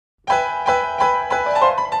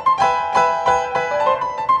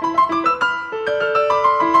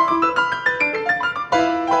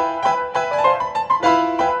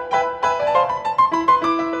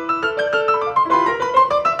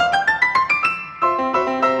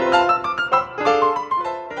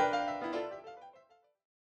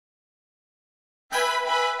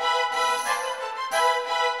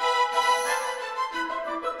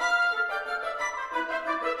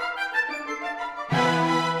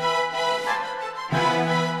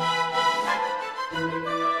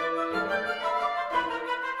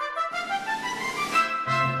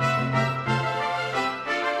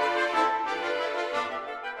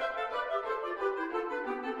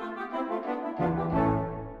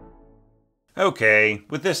Okay,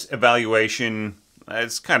 with this evaluation,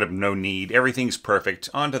 it's kind of no need. Everything's perfect.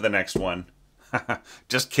 On to the next one.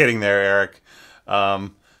 Just kidding there, Eric.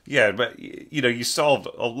 Yeah, but you solved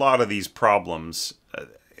a lot of these problems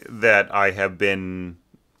that I have been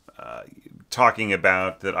talking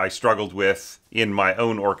about that I struggled with in my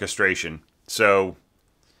own orchestration. So,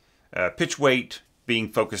 pitch weight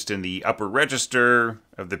being focused in the upper register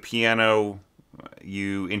of the piano,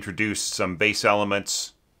 you introduced some bass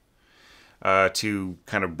elements to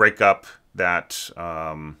kind of break up that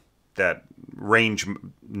range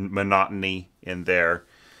monotony in there.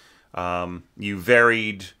 You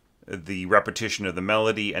varied the repetition of the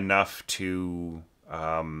melody enough to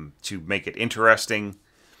make it interesting.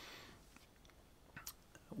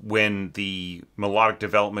 When the melodic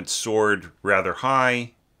development soared rather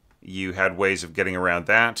high, you had ways of getting around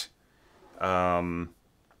that.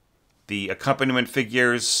 The accompaniment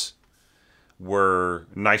figures were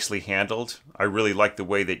nicely handled. I really like the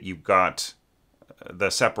way that you've got the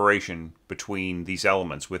separation between these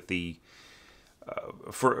elements with with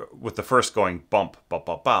the first going bump bump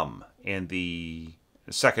bump bum and the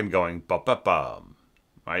second going bump bump bum.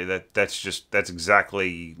 Right? That's just a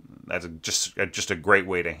great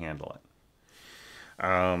way to handle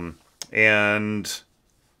it. And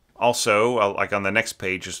also, like on the next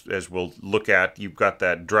page, as we'll look at, you've got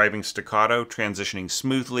that driving staccato transitioning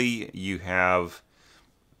smoothly. You have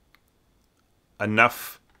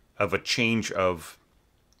enough of a change of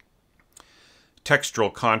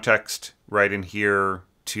textural context right in here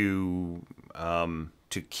to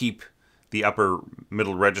keep the upper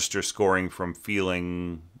middle register scoring from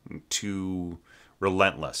feeling too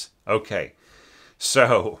relentless. Okay,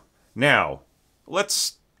 so now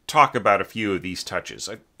let's talk about a few of these touches.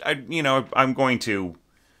 I'm going to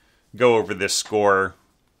go over this score.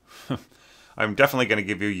 I'm definitely going to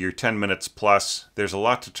give you your 10 minutes plus. There's a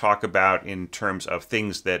lot to talk about in terms of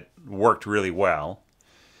things that worked really well.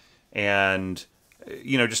 And,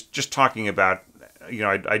 just talking about,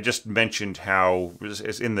 I just mentioned how,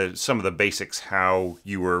 in some of the basics, how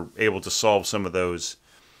you were able to solve some of those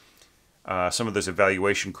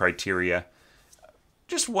evaluation criteria.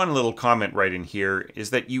 Just one little comment right in here is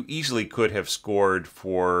that you easily could have scored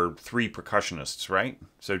for 3 percussionists, right?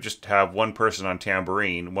 So just have one person on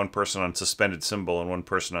tambourine, one person on suspended cymbal, and one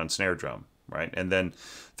person on snare drum, right? And then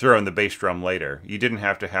throw in the bass drum later. You didn't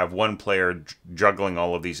have to have one player juggling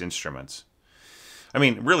all of these instruments. I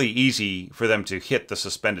mean, really easy for them to hit the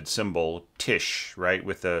suspended cymbal, tish, right,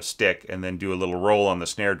 with a stick, and then do a little roll on the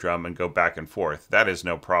snare drum and go back and forth. That is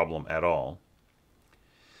no problem at all.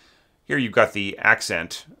 Here you've got the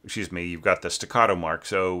accent, you've got the staccato mark,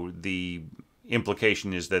 so the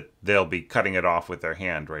implication is that they'll be cutting it off with their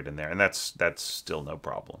hand right in there, and that's still no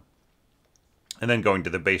problem. And then going to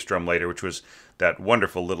the bass drum later, which was that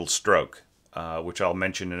wonderful little stroke, which I'll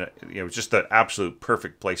mention in just the absolute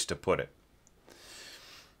perfect place to put it.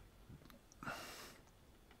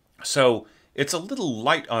 So it's a little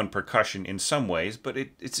light on percussion in some ways, but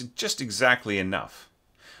it's just exactly enough.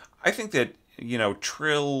 I think that,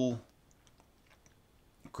 trill,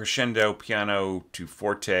 crescendo, piano to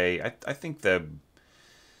forte, I think the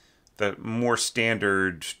more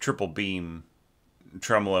standard triple beam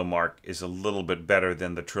tremolo mark is a little bit better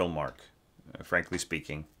than the trill mark, frankly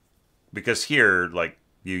speaking. Because here, like,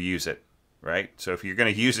 you use it, right? So if you're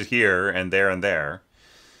going to use it here and there,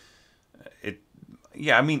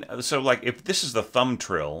 yeah, I mean, so like if this is the thumb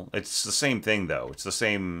trill, it's the same thing though. It's the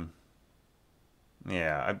same.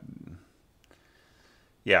 Yeah,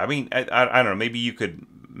 I mean, I don't know. Maybe you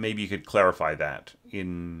could clarify that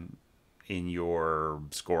in your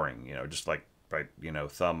scoring. Just like right,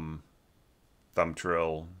 thumb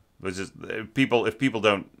trill. If people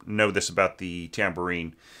don't know this about the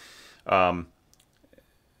tambourine,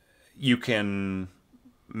 you can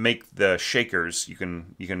make the shakers. You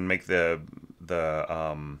can make the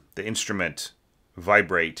instrument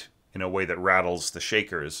vibrate in a way that rattles the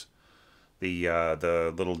shakers,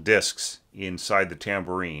 the little discs inside the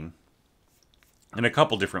tambourine, in a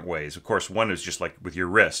couple different ways. Of course, one is just like with your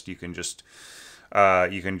wrist. You can just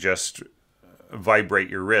vibrate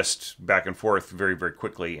your wrist back and forth very, very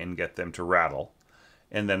quickly and get them to rattle.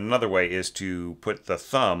 And then another way is to put the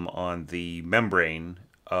thumb on the membrane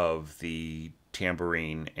of the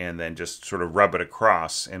tambourine and then just sort of rub it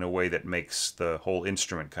across in a way that makes the whole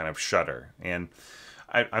instrument kind of shudder. And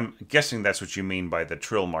I'm guessing that's what you mean by the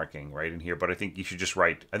trill marking right in here, but I think you should just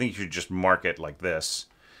mark it like this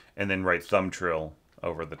and then write thumb trill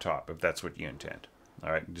over the top if that's what you intend.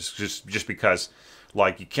 All right, just because,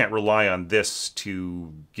 like, you can't rely on this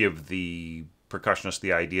to give the percussionist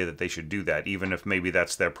the idea that they should do that, even if maybe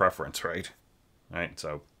that's their preference, right? Right,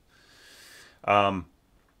 so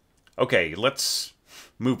Okay, let's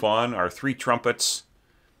move on. Our three trumpets.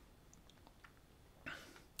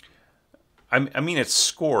 I mean, it's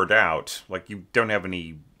scored out. Like you don't have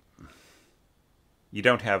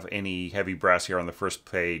any heavy brass here on the first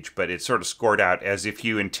page, but it's sort of scored out as if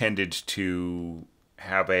you intended to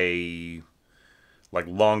have a like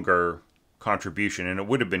longer contribution, and it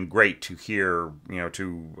would have been great to hear,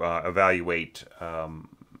 to evaluate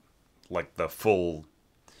like the full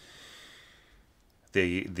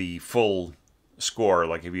score.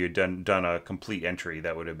 Like if you had done a complete entry,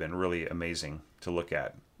 that would have been really amazing to look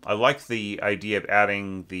at. I like the idea of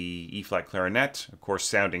adding the E flat clarinet, of course,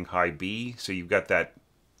 sounding high B. So you've got that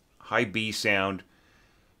high B sound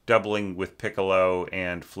doubling with piccolo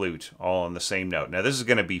and flute all on the same note. Now this is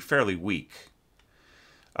going to be fairly weak.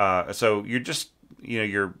 So you're just,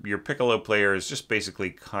 your piccolo player is just basically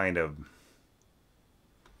kind of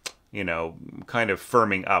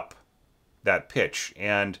firming up that pitch.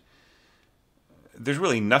 And there's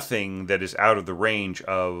really nothing that is out of the range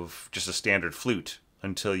of just a standard flute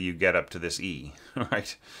until you get up to this E,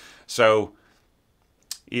 right? So,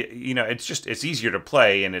 it's easier to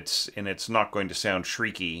play, and it's not going to sound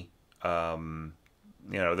shrieky. And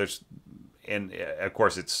of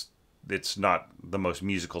course it's not the most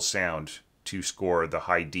musical sound to score the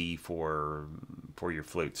high D for your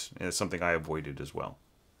flutes. And it's something I avoided as well.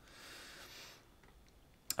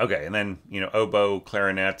 Okay, and then oboe,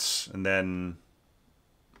 clarinets, and then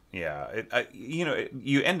you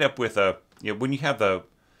end up with when you have the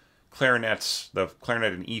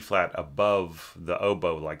clarinet in E flat above the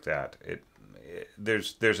oboe like that,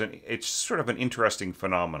 it's sort of an interesting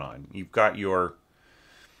phenomenon. You've got your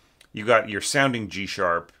sounding G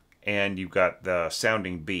sharp, and you've got the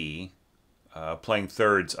sounding B playing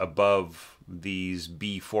thirds above these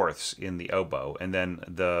B fourths in the oboe, and then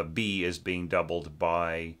the B is being doubled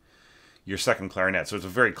by your second clarinet. So it's a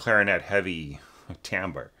very clarinet heavy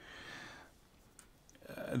timbre.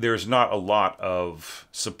 There's not a lot of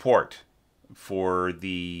support for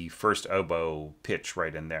the first oboe pitch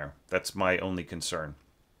right in there. That's my only concern.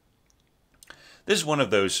 This is one of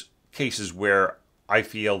those cases where I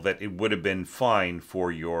feel that it would have been fine for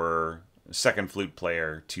your second flute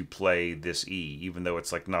player to play this E, even though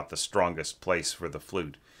it's like not the strongest place for the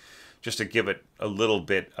flute, just to give it a little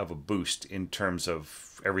bit of a boost in terms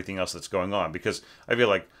of everything else that's going on. Because I feel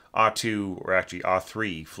like A2, or actually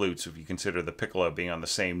A3 flutes, if you consider the piccolo being on the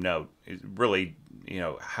same note, it really,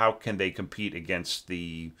 how can they compete against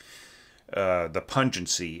the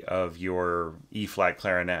pungency of your E flat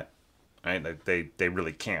clarinet? Right? They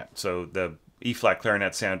really can't. So the E flat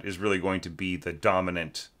clarinet sound is really going to be the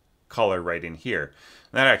dominant color right in here.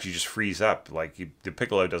 And that actually just frees up. Like the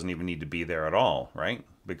piccolo doesn't even need to be there at all, right?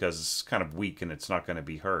 Because it's kind of weak and it's not going to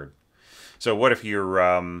be heard. So what if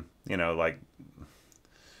you're,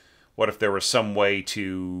 what if there was some way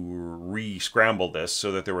to re-scramble this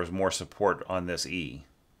so that there was more support on this E?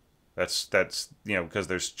 That's because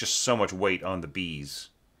there's just so much weight on the Bs.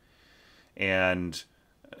 And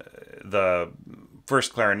the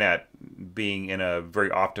first clarinet being in a very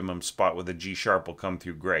optimum spot with a G sharp will come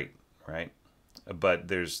through great, right? But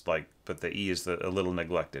the E is a little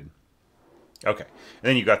neglected. Okay, and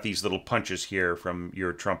then you got these little punches here from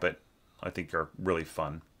your trumpet. I think are really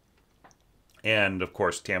fun. And of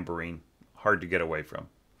course, tambourine, hard to get away from.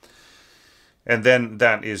 And then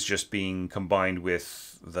that is just being combined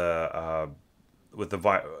with the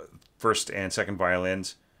first and second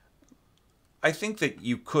violins. I think that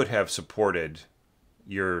you could have supported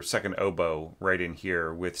your second oboe right in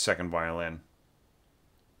here with second violin,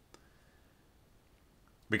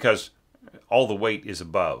 because all the weight is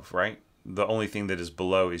above, right? The only thing that is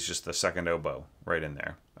below is just the second oboe right in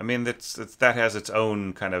there. I mean, that has its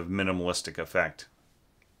own kind of minimalistic effect.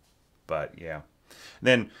 But yeah.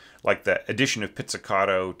 Then, like the addition of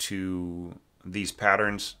pizzicato to these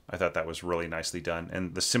patterns, I thought that was really nicely done.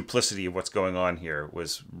 And the simplicity of what's going on here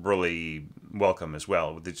was really welcome as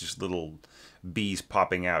well, with just little B's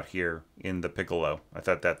popping out here in the piccolo. I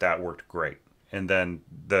thought that worked great. And then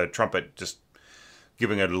the trumpet just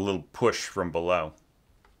giving it a little push from below.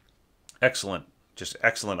 Excellent. Just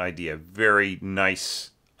excellent idea. Very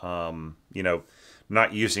nice,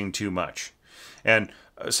 not using too much. And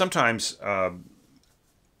sometimes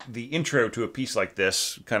the intro to a piece like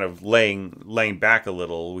this, kind of laying back a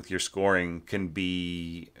little with your scoring, can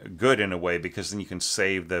be good in a way, because then you can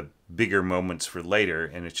save the bigger moments for later,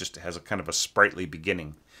 and it just has a kind of a sprightly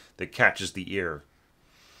beginning that catches the ear.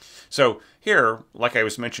 So here, like I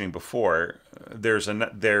was mentioning before,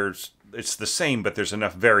 it's the same, but there's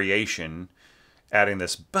enough variation adding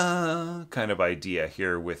this ba kind of idea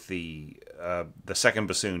here with the second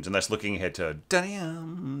bassoons, and that's looking ahead to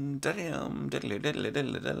da-dum, da-dum,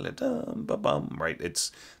 diddly-diddly-diddly-diddly-dum, ba-bum, right?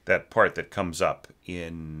 It's that part that comes up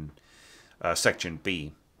in section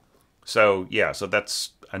B. So yeah, so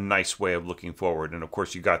that's a nice way of looking forward. And of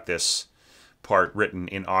course, you got this part written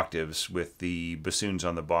in octaves with the bassoons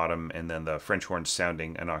on the bottom and then the French horns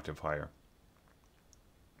sounding an octave higher.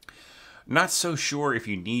 Not so sure if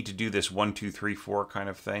you need to do this 1, 2, 3, 4 kind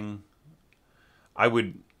of thing. I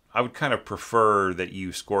would kind of prefer that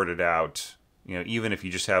you scored it out, you know, even if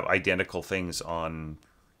you just have identical things on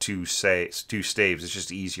two staves, it's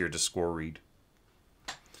just easier to score read.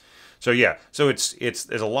 So yeah, so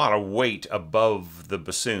there's a lot of weight above the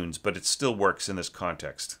bassoons, but it still works in this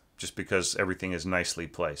context, just because everything is nicely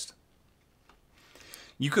placed.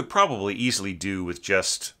 You could probably easily do with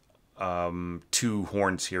just 2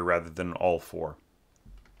 horns here rather than all 4.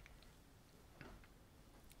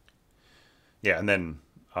 Yeah, and then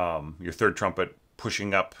your third trumpet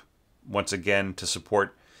pushing up once again to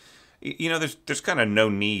support. You know, there's kind of no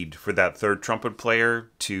need for that third trumpet player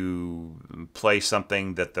to play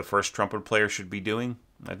something that the first trumpet player should be doing.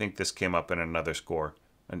 I think this came up in another score.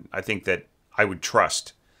 And I think that I would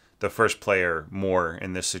trust the first player more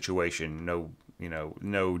in this situation. No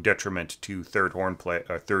detriment to third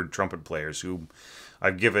trumpet players who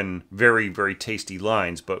I've given very, very tasty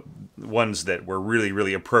lines, but ones that were really,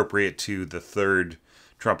 really appropriate to the third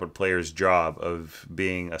trumpet player's job of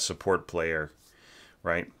being a support player,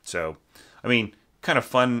 right? So, I mean, kind of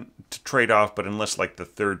fun to trade off, but unless like the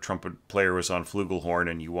third trumpet player was on flugelhorn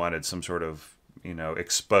and you wanted some sort of,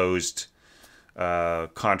 exposed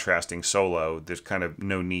contrasting solo, there's kind of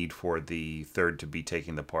no need for the third to be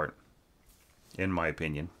taking the part, in my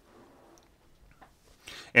opinion.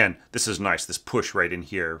 And this is nice, this push right in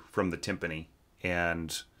here from the timpani,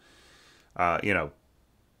 and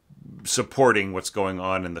supporting what's going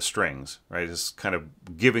on in the strings, right? It's kind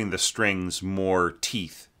of giving the strings more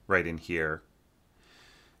teeth right in here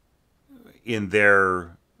in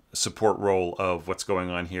their support role of what's going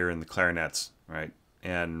on here in the clarinets, right?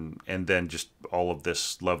 And then just all of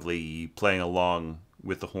this lovely playing along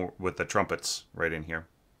with the trumpets right in here,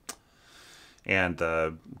 and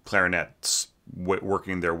the clarinets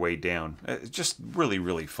working their way down. It's just really,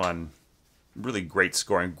 really fun, really great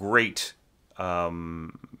scoring, great.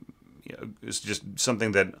 It's just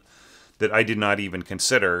something that I did not even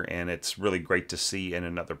consider, and it's really great to see in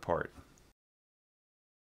another part.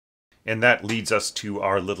 And that leads us to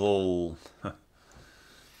our little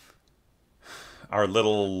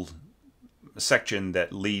section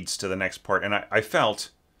that leads to the next part. And I felt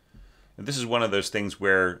this is one of those things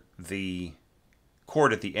where the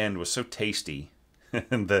chord at the end was so tasty,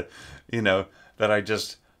 and that I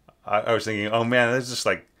was thinking, oh man, it's just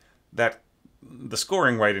like that. The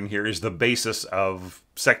scoring right in here is the basis of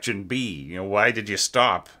section B. Why did you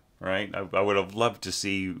stop? Right? I would have loved to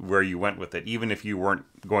see where you went with it, even if you weren't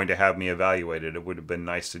going to have me evaluate it. It would have been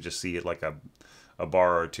nice to just see it like a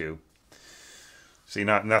bar or two. See,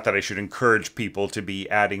 not that I should encourage people to be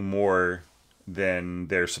adding more than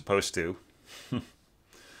they're supposed to.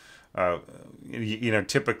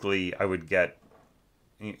 Typically I would get,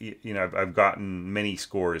 I've gotten many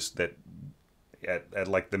scores that at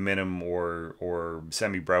like the minim or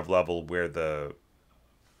semi-brev level where the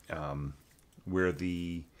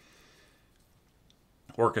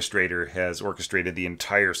orchestrator has orchestrated the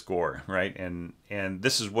entire score, right? And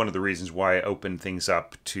this is one of the reasons why I opened things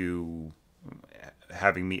up to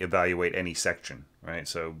having me evaluate any section, right?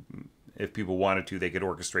 So if people wanted to, they could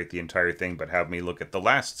orchestrate the entire thing, but have me look at the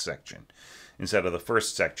last section instead of the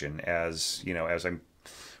first section, as I'm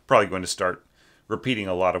probably going to start repeating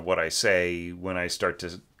a lot of what I say when I start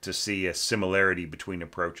to see a similarity between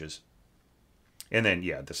approaches. And then,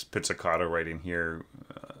 yeah, this pizzicato right in here,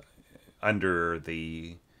 under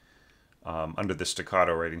the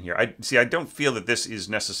staccato right in here. I don't feel that this is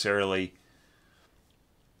necessarily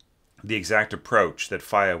the exact approach that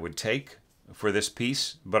Falla would take for this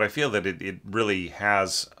piece, but I feel that it really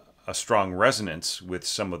has a strong resonance with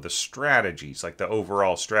some of the strategies, like the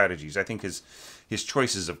overall strategies. I think his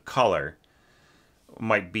choices of color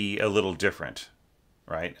might be a little different,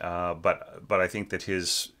 right? But I think that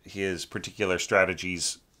his particular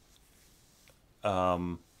strategies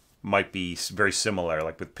might be very similar,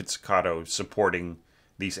 like with pizzicato supporting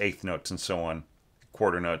these eighth notes and so on,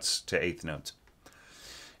 quarter notes to eighth notes.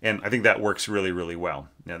 And I think that works really, really well.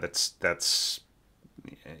 That's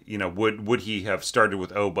would he have started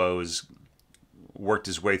with oboes, worked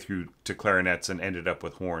his way through to clarinets, and ended up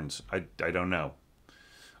with horns? I don't know.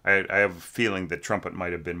 I have a feeling that trumpet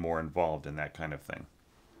might have been more involved in that kind of thing.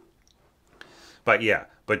 But yeah,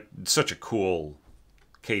 but such a cool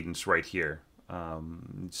cadence right here.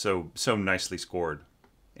 So nicely scored,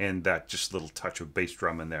 and that just little touch of bass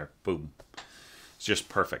drum in there, boom, it's just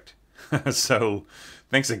perfect. So,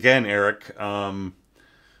 thanks again, Eric. I've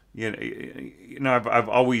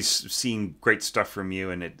always seen great stuff from you,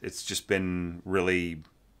 and it's just been really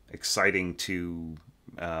exciting to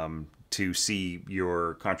see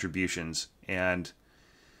your contributions, and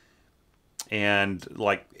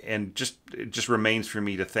just it just remains for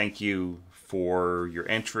me to thank you for your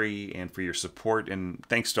entry and for your support, and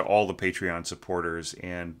thanks to all the Patreon supporters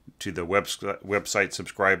and to the website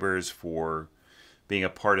subscribers for being a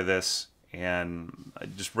part of this. And I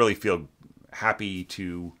just really feel happy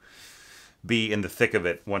to be in the thick of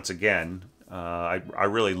it once again. I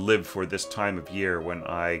really live for this time of year when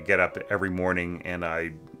I get up every morning and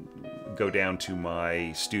I go down to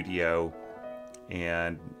my studio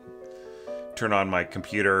and turn on my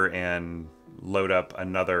computer and load up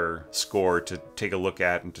another score to take a look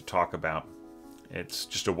at and to talk about. It's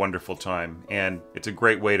just a wonderful time, and it's a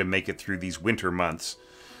great way to make it through these winter months.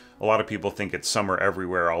 A lot of people think it's summer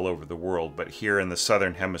everywhere all over the world, but here in the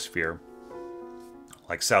southern hemisphere,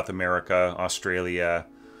 like South America, Australia,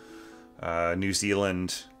 New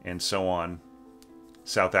Zealand, and so on,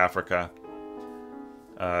 South Africa,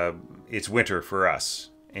 it's winter for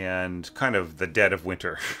us, and kind of the dead of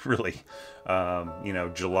winter, really.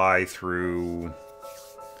 July through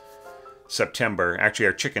September. Actually,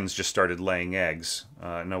 our chickens just started laying eggs.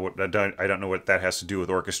 I don't know what that has to do with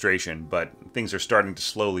orchestration, but things are starting to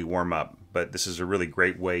slowly warm up. But this is a really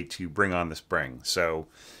great way to bring on the spring. So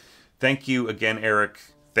thank you again, Eric.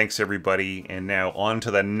 Thanks, everybody. And now on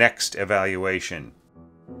to the next evaluation.